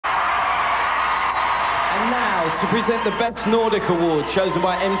And now, to present the Best Nordic Award, chosen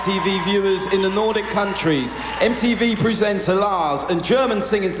by MTV viewers in the Nordic countries, MTV presenter Lars and German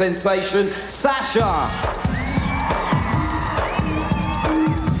singing sensation, Sasha.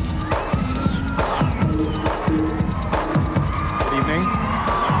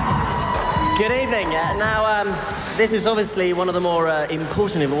 Good evening. Now, this is obviously one of the more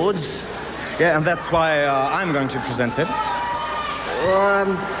important awards. Yeah, and that's why I'm going to present it. Well,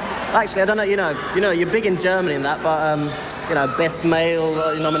 actually, I don't know. You know, you're big in Germany and that, but you know, best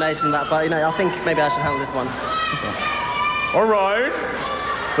male nomination and that. But you know, I think maybe I should handle this one. All right,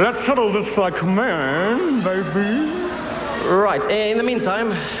 let's settle this like man, baby. Right. In the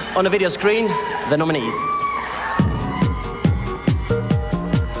meantime, on the video screen, the nominees.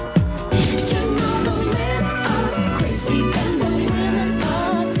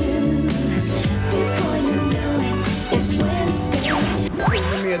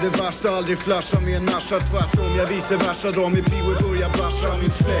 Det värsta, aldrig flasha med en nascha. Tvärtom, jag vice versa. Dra mig prio och börja basha.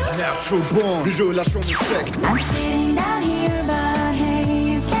 Min släkt, natural born. Vi rullar som en släkt. I'm sitting down here, but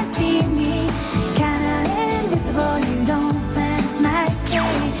hey, you can't see me. Kinda invisible, you don't sense my state.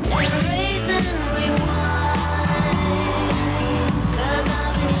 Erase and rewind, 'cause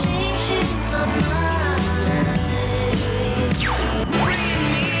I've been changing my mind. Bring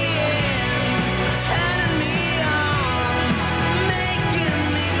me in, turning me on, making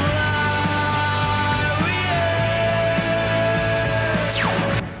me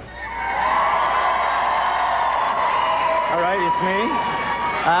It's me.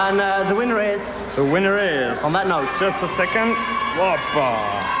 And the winner is... The winner is... On that note. Just a second. Whoppa.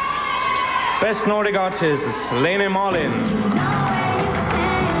 Best Nordic Artist is Lene Marlin.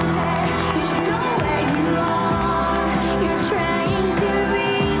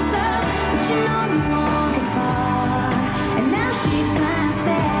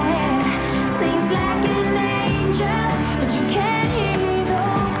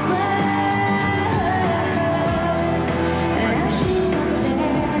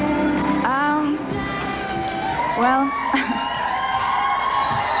 Well,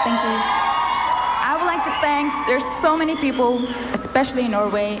 thank you. I would like to thank, there's so many people, especially in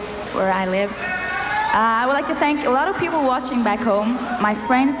Norway, where I live. I would like to thank a lot of people watching back home, my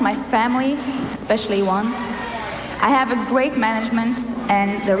friends, my family, especially one. I have a great management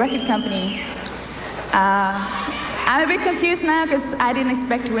and the record company. I'm a bit confused now because I didn't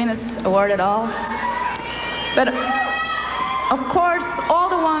expect to win this award at all. But of course, all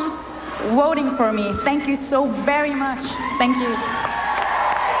the ones voting for me, thank you so very much. Thank you.